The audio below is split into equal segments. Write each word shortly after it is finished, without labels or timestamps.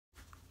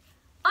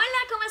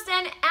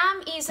everyone,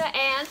 I'm Isa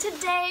and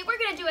today we're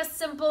gonna do a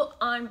simple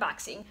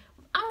unboxing.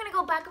 I'm gonna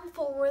go back and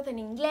forth in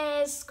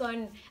English,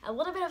 going a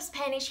little bit of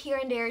Spanish here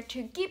and there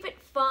to keep it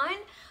fun.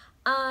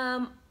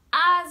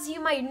 As you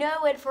might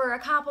know it for a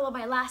couple of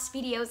my last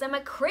videos, I'm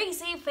a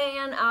crazy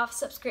fan of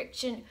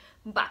subscription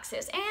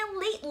boxes, and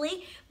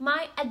lately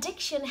my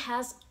addiction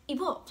has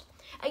evolved.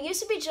 I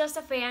used to be just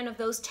a fan of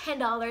those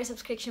 $10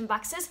 subscription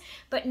boxes,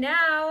 but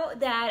now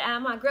that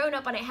I'm a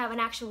grown-up and I have an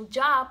actual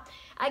job,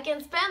 I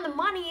can spend the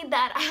money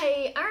that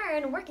I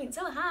earn working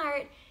so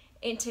hard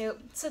into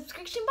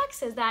subscription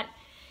boxes that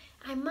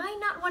I might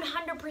not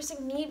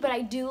 100% need, but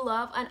I do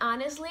love. And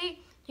honestly,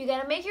 you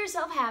gotta make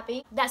yourself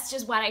happy. That's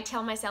just what I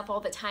tell myself all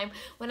the time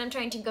when I'm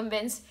trying to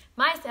convince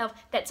myself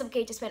that it's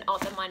okay to spend all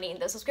the money in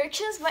those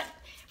subscriptions. But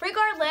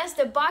regardless,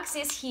 the box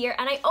is here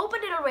and I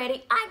opened it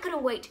already. I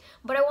couldn't wait,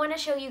 but I want to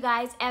show you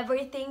guys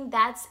everything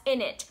that's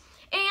in it.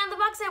 And the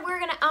box that we're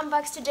gonna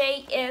unbox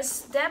today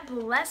is the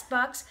Blessed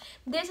box.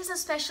 This is a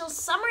special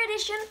summer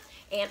edition,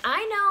 and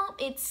I know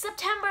it's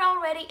September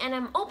already and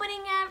I'm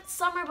opening a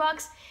summer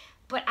box,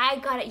 but I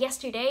got it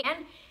yesterday,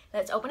 and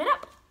let's open it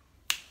up.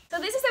 So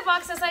this is the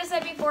box, as I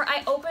said before.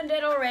 I opened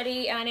it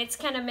already and it's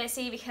kind of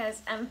messy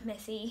because I'm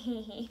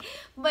messy.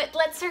 But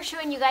let's start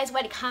showing you guys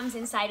what comes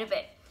inside of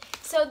it.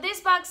 So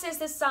this box is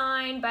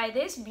designed by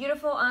this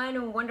beautiful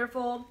and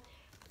wonderful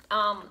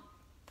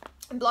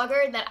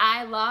blogger that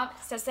I love,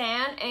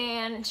 Sazan,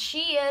 and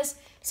she is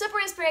super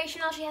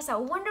inspirational. She has a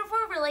wonderful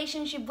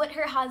relationship with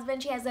her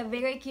husband. She has a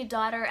very cute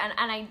daughter, and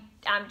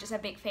I'm just a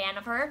big fan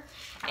of her.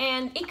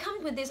 And it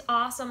comes with this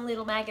awesome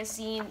little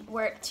magazine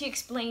where she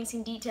explains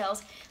in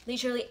details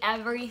literally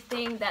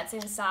everything that's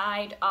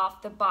inside of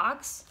the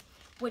box,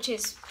 which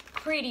is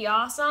pretty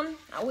awesome.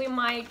 We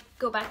might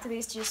go back to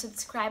this to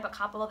subscribe a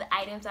couple of the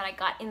items that I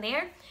got in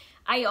there.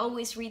 I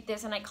always read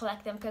this and I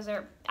collect them because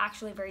they're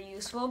actually very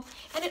useful.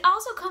 And it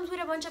also comes with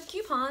a bunch of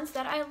coupons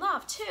that I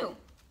love too.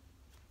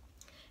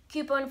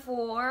 Coupon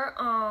for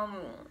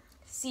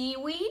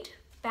Seaweed,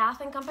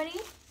 Bath &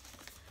 Company,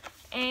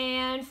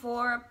 and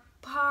for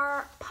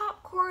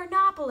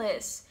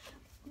Popcornopolis.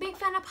 Big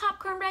fan of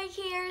popcorn right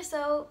here,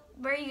 so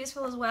very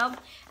useful as well.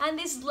 And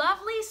this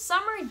lovely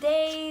Summer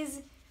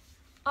Days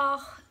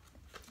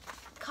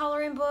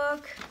coloring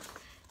book.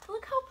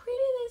 Look how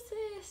pretty this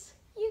is,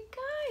 you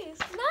guys,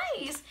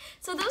 nice.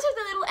 So those are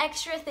the little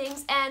extra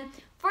things, and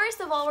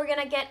first of all, we're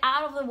gonna get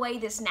out of the way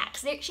the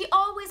snacks. She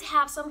always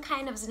have some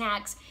kind of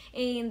snacks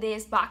in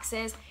these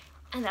boxes,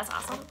 and that's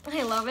awesome.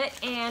 I love it.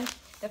 And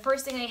the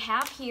first thing I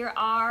have here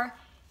are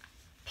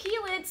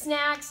Peel It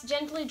Snacks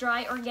Gently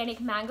Dry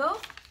Organic Mango.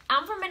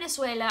 I'm from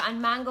Venezuela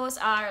and mangoes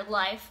are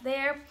life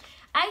there.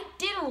 I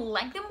didn't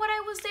like them when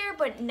I was there,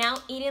 but now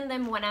eating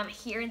them when I'm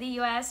here in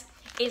the US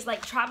is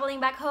like traveling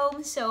back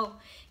home, so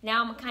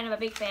now I'm kind of a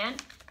big fan.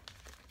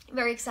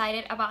 Very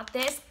excited about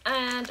this.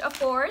 And of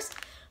course,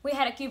 we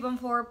had a coupon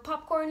for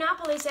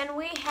Popcornopolis, and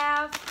we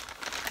have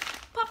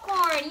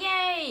popcorn,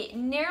 yay!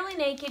 Nearly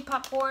Naked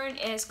popcorn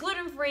is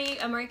gluten-free,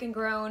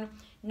 American-grown,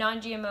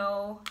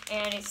 non-GMO,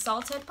 and it's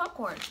salted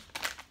popcorn.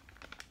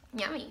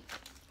 Yummy.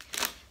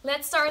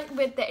 Let's start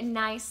with the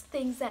nice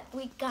things that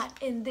we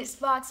got in this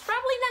box.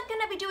 Probably not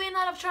gonna be doing a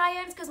lot of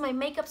try-ons because my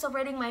makeup's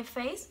already in my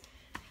face.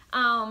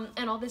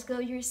 And all this glow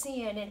you're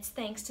seeing, it's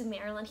thanks to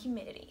Maryland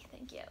humidity.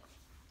 Thank you.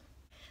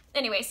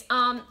 Anyways,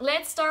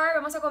 let's start.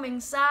 Vamos a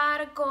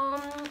comenzar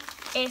con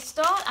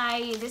esto.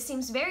 This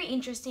seems very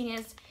interesting.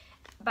 It's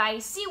by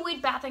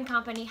Seaweed Bath &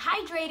 Company,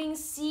 Hydrating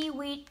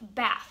Seaweed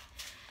Bath.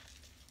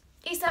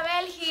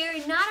 Isabel here,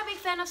 not a big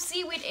fan of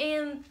seaweed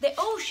in the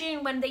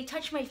ocean when they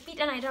touch my feet,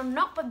 and I don't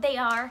know what they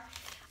are.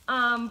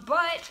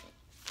 But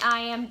I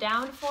am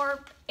down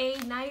for a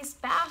nice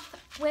bath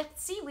with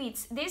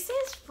seaweeds. This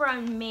is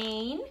from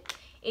Maine.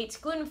 It's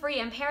gluten-free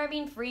and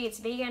paraben-free. It's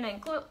vegan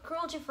and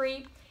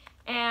cruelty-free.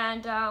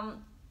 And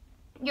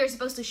you're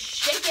supposed to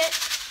shake it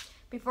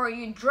before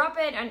you drop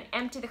it and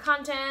empty the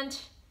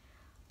content,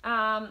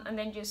 and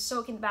then just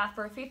soak in the bath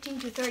for 15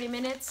 to 30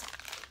 minutes.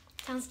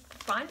 Sounds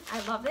fun. I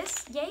love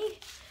this. Yay.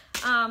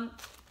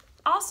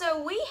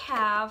 Also, we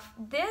have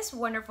this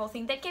wonderful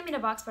thing that came in a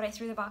box, but I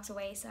threw the box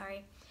away.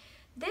 Sorry.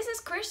 This is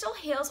Crystal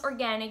Hills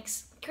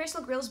Organics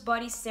Crystal Grills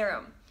Body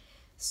Serum.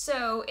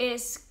 So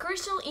it's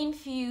crystal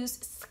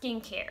infused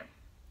skincare.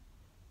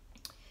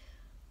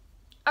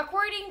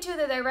 According to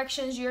the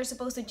directions, you're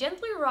supposed to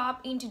gently rub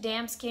into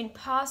damp skin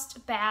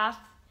post-bath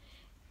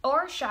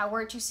or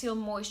shower to seal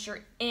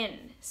moisture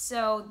in.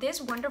 So this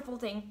wonderful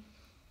thing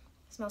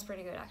smells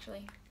pretty good,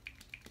 actually.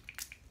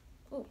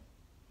 Ooh.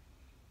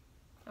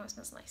 Oh, it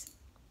smells nice.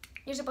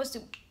 You're supposed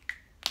to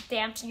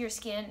damp your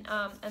skin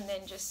and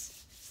then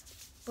just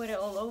put it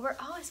all over.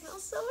 Oh, it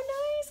smells so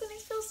nice and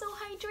it feels so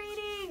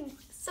hydrating.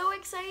 So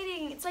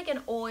exciting. It's like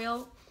an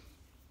oil,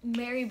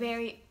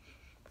 very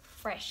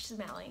fresh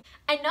smelling.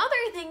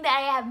 Another thing that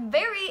I am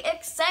very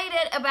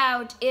excited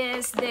about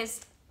is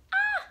this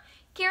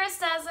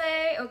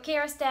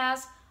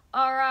Kerastase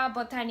Aura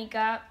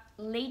Botanica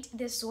Late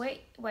this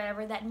way,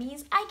 whatever that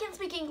means. I can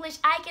speak English,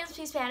 I can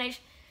speak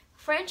Spanish.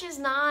 French is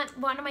not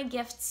one of my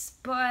gifts,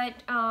 but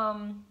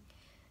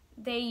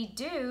they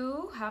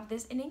do have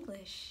this in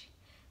English.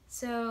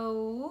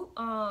 So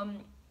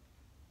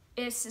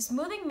it's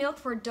smoothing milk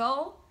for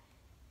dull,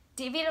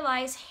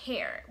 devitalized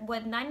hair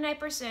with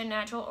 99%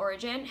 natural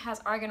origin.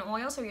 Has argan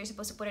oil, so you're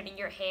supposed to put it in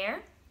your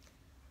hair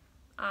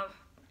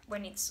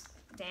when it's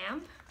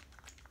damp.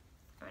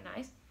 Very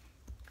nice.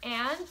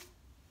 And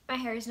my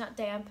hair is not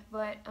damp,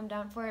 but I'm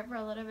down for it for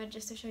a little bit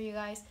just to show you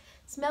guys.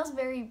 Smells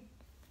very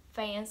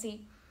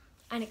fancy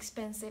and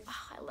expensive.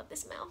 Oh, I love the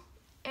smell.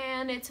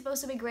 And it's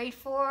supposed to be great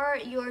for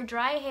your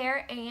dry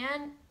hair,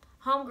 and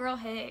homegirl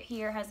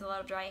here has a lot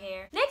of dry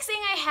hair. Next thing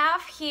I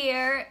have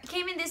here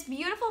came in this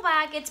beautiful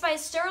bag. It's by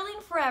Sterling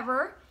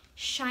Forever,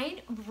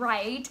 Shine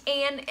Bright,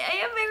 and I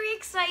am very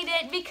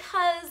excited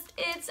because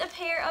it's a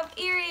pair of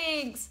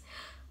earrings.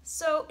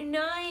 So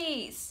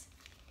nice.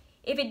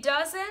 If it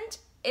doesn't,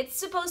 it's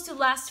supposed to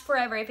last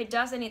forever. If it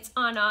doesn't, it's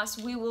on us.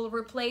 We will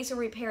replace or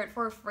repair it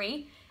for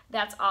free.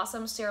 That's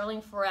awesome,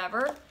 Sterling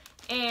Forever.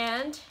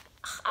 And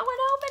I want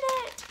to open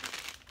it.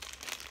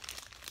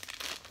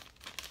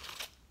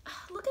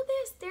 Look at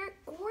this, they're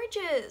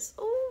gorgeous.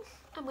 Oh,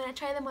 I'm gonna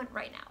try them on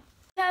right now.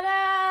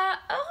 Ta-da!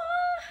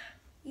 Oh,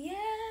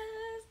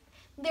 yes.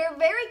 They're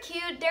very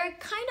cute. They're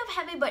kind of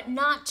heavy, but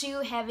not too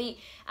heavy.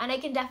 And I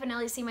can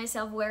definitely see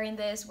myself wearing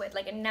this with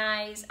like a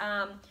nice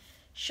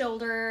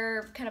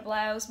shoulder kind of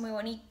blouse. Muy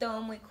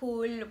bonito, muy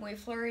cool, muy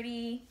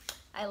flirty.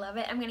 I love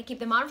it. I'm gonna keep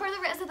them on for the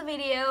rest of the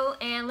video,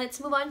 and let's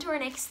move on to our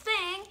next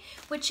thing,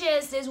 which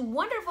is this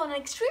wonderful and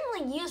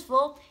extremely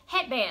useful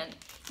headband.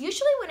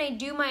 Usually when I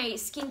do my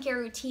skincare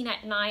routine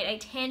at night, I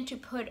tend to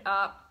put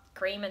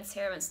cream and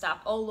serum and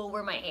stuff all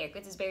over my hair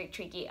because it's very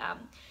tricky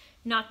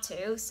not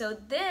to. So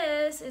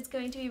this is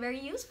going to be very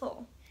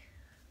useful.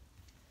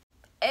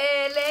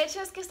 El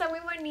hecho es que está muy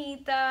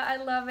bonita. I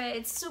love it.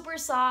 It's super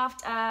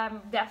soft.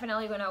 I'm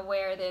definitely gonna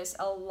wear this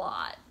a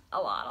lot.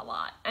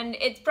 And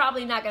it's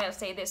probably not gonna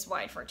stay this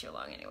wide for too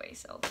long anyway,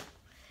 so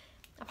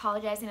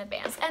apologize in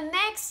advance. And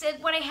next,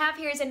 what I have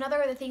here is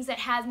another of the things that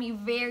has me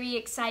very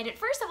excited.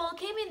 First of all, it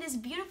came in this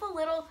beautiful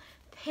little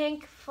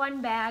pink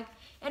fun bag,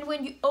 and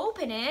when you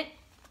open it,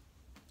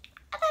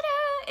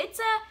 it's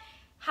a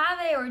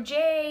Jade or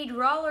Jade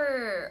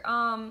roller.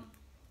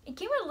 It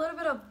came with a little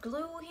bit of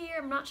glue here.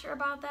 I'm not sure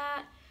about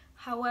that.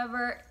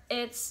 However,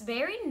 it's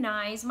very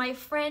nice. My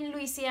friend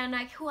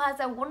Luisiana, who has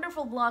a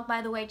wonderful blog,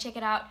 by the way, check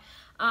it out,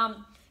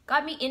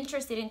 got me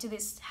interested into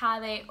this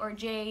Jade or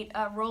Jade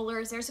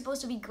rollers. They're supposed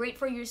to be great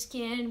for your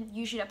skin.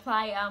 You should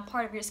apply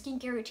part of your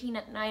skincare routine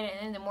at night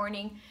and in the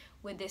morning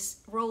with these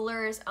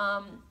rollers.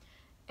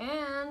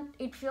 And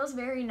it feels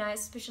very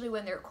nice, especially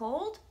when they're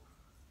cold.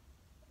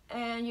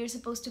 And you're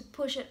supposed to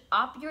push it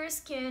up your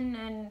skin,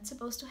 and it's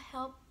supposed to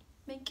help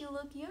make you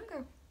look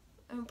younger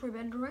and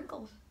prevent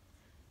wrinkles.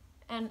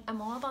 And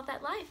I'm all about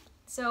that life.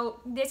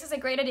 So this is a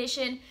great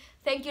addition.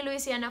 Thank you,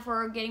 Luisiana,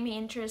 for getting me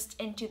interest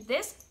into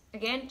this.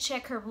 Again,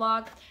 check her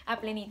blog, A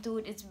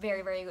Plenitud. It's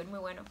very, very good, muy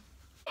bueno.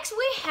 Next,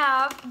 we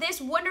have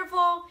this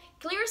wonderful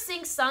Clear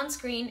Zinc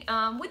sunscreen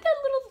with a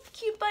little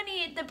cute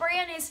bunny. The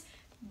brand is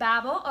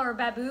Babo or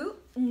Babu.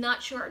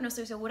 Not sure, no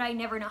estoy segura. I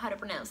never know how to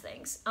pronounce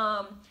things.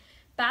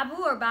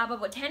 Babu or Babo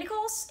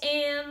Botanicals,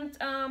 and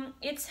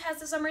it has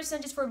the summer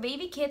scents for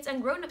baby, kids,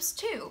 and grown-ups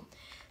too.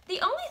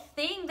 The only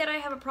thing that I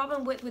have a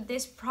problem with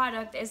this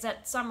product is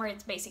that summer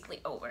is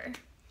basically over.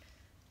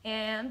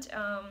 And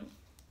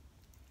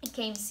it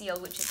came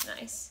sealed, which is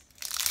nice.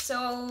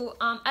 So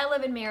I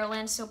live in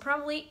Maryland, so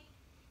probably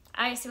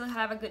I still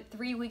have a good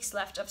 3 weeks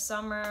left of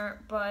summer,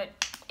 but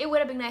it would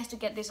have been nice to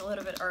get this a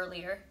little bit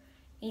earlier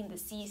in the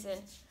season.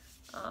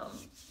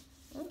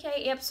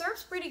 Okay, it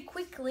absorbs pretty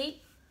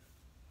quickly.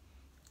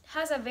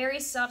 Has a very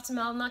soft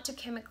smell, not too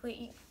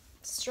chemically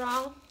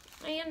strong,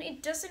 and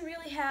it doesn't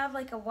really have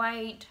like a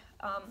white,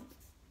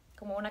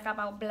 como una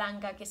capa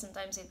blanca, que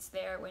sometimes it's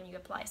there when you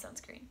apply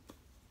sunscreen.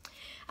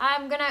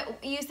 I'm gonna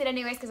use it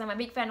anyways because I'm a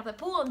big fan of the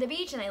pool and the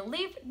beach, and I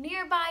live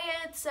nearby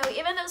it, so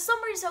even though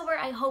summer is over,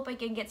 I hope I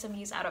can get some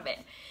use out of it.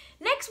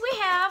 Next, we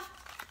have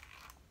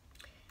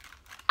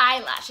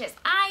eyelashes.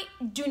 I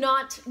do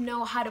not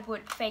know how to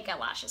put fake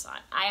eyelashes on.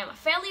 I am a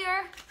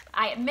failure,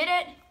 I admit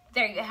it.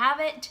 There you have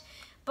it.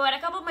 But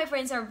a couple of my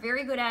friends are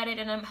very good at it,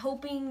 and I'm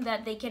hoping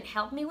that they can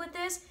help me with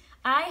this.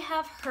 I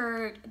have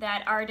heard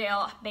that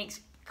Ardell makes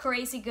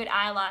crazy good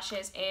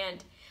eyelashes,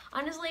 and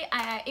honestly,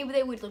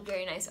 they would look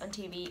very nice on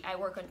TV. I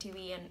work on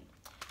TV, and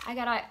I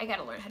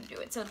gotta learn how to do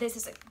it. So this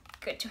is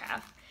good to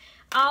have.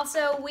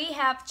 Also, we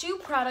have two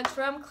products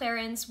from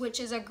Clarins, which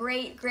is a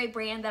great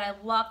brand that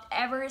I've loved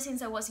ever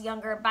since I was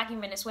younger, back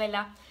in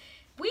Venezuela.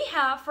 We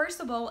have, first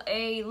of all,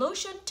 a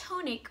lotion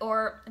tonic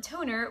or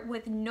toner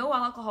with no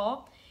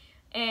alcohol.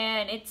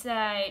 And it's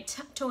a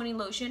toning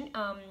lotion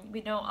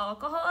with no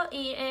alcohol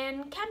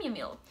and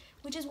chamomile,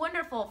 which is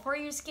wonderful for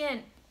your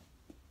skin.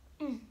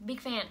 Big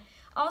fan.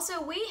 Also,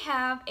 we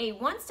have a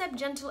one-step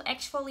gentle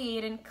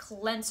exfoliating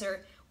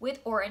cleanser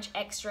with orange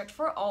extract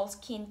for all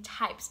skin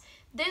types.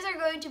 These are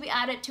going to be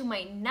added to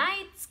my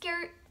night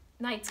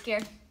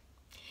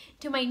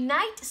to my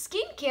night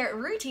skincare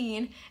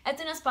routine as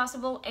soon as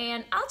possible,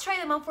 and I'll try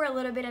them out for a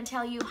little bit and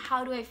tell you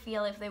how do I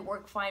feel if they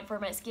work fine for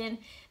my skin.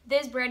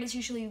 This brand is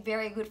usually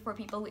very good for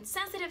people with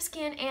sensitive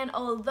skin, and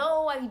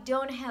although I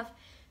don't have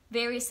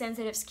very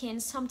sensitive skin,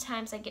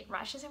 sometimes I get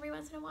rashes every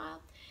once in a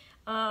while.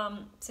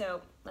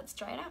 So let's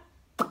try it out.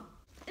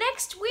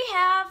 Next, we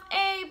have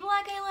a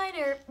black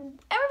eyeliner.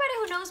 Everybody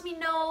who knows me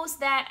knows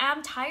that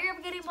I'm tired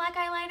of getting black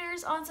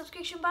eyeliners on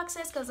subscription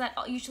boxes because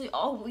that's usually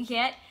all we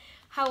get.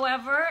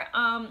 However,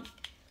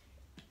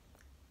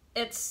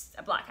 it's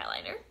a black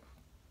eyeliner.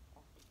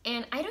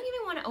 And I don't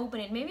even want to open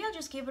it. Maybe I'll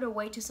just give it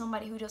away to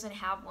somebody who doesn't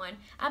have one.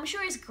 I'm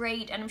sure it's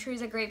great and I'm sure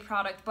it's a great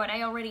product, but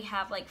I already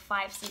have like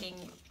 5 sitting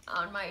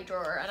on my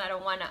drawer and I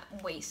don't want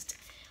to waste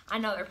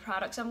another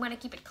product. So I'm going to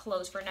keep it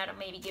closed for now and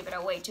maybe give it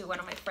away to one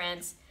of my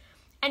friends.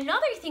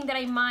 Another thing that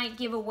I might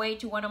give away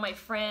to one of my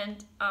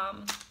friends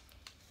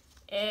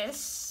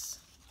is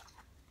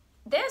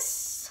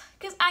this,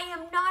 because I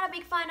am not a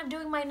big fan of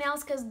doing my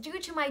nails because due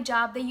to my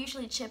job, they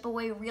usually chip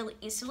away really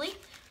easily.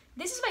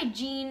 This is by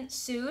Jean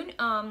Soon.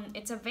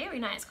 It's a very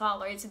nice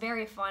color. It's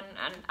very fun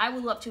and I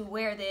would love to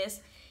wear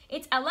this.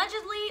 It's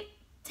allegedly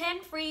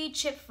 10-free,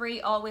 chip-free,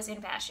 always in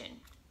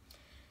fashion.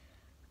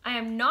 I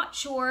am not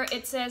sure.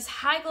 It says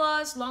high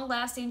gloss,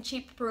 long-lasting,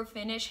 chip-proof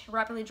finish,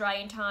 rapidly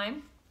drying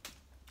time.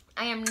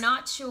 I am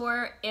not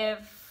sure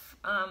if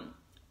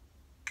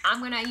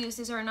I'm gonna use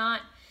this or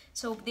not,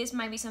 so this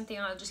might be something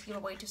I'll just give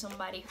away to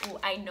somebody who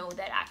I know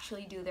that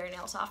actually do their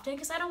nails often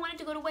because I don't want it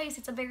to go to waste.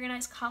 It's a very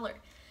nice color.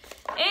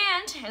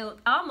 And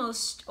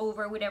almost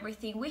over with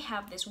everything, we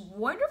have this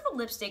wonderful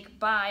lipstick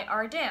by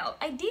Ardell.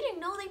 I didn't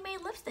know they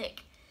made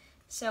lipstick,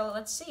 so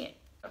let's see it.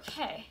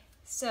 Okay,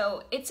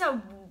 so it's a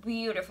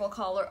beautiful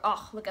color.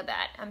 Oh, look at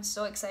that. I'm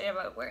so excited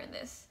about wearing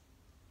this.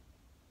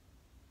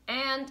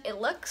 And it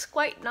looks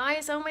quite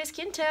nice on my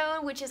skin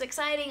tone, which is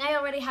exciting. I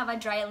already have a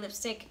dry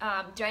lipstick,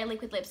 dry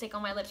liquid lipstick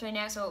on my lips right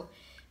now, so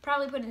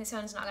probably putting this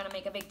on is not gonna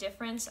make a big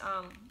difference.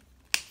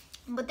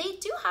 But they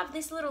do have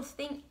this little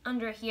thing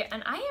under here,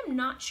 and I am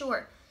not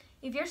sure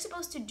if you're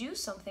supposed to do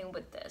something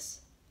with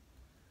this.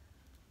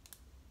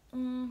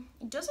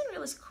 It doesn't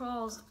really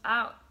scroll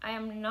out. I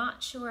am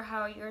not sure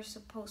how you're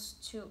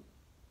supposed to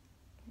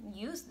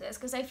use this,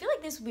 because I feel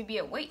like this would be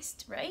a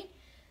waste, right?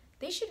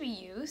 They should be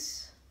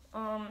used.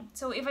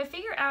 So if I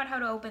figure out how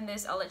to open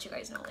this, I'll let you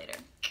guys know later.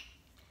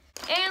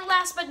 And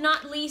last but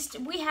not least,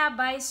 we have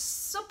by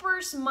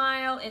Super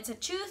Smile. It's a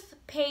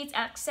toothpaste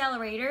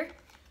accelerator.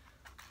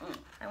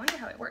 I wonder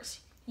how it works.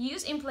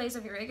 Use in place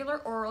of your regular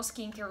oral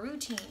skincare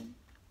routine.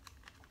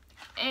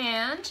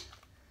 And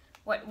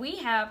what we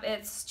have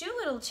is 2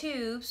 little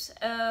tubes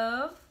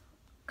of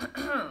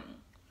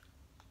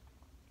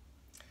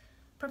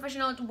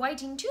professional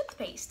whitening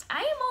toothpaste. I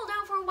am all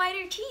down for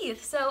whiter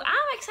teeth, so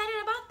I'm excited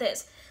about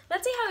this.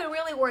 Let's see how it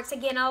really works.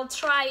 Again, I'll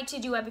try to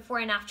do a before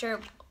and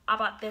after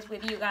about this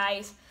with you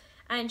guys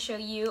and show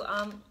you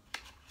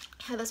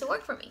how does it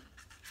work for me.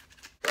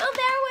 Well, there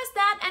was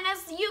that, and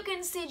as you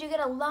can see, you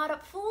get a lot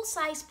of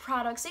full-size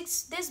products.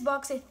 This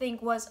box, I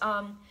think, was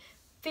 $50.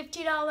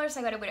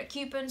 I got it with a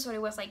coupon, so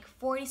it was like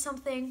 40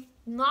 something.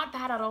 Not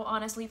bad at all,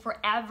 honestly, for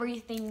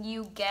everything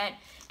you get.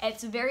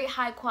 It's very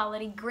high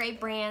quality, great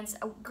brands,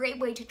 a great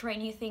way to try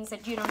new things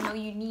that you don't know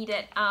you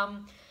needed.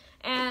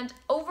 And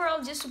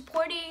overall, just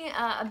supporting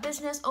a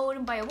business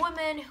owned by a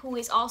woman who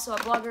is also a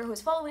blogger, who is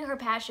following her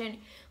passion,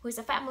 who is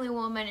a family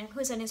woman, and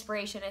who's an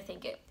inspiration. I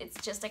think it's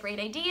just a great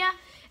idea.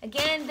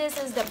 Again, this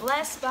is the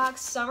Blessed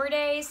Box Summer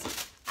Days.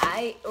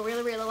 I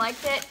really, really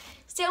liked it.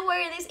 Still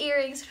wearing these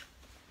earrings.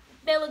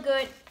 They look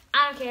good.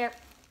 I don't care.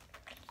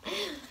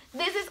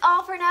 This is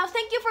all for now.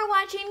 Thank you for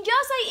watching. Yo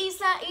soy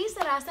Isa y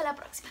será hasta la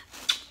próxima.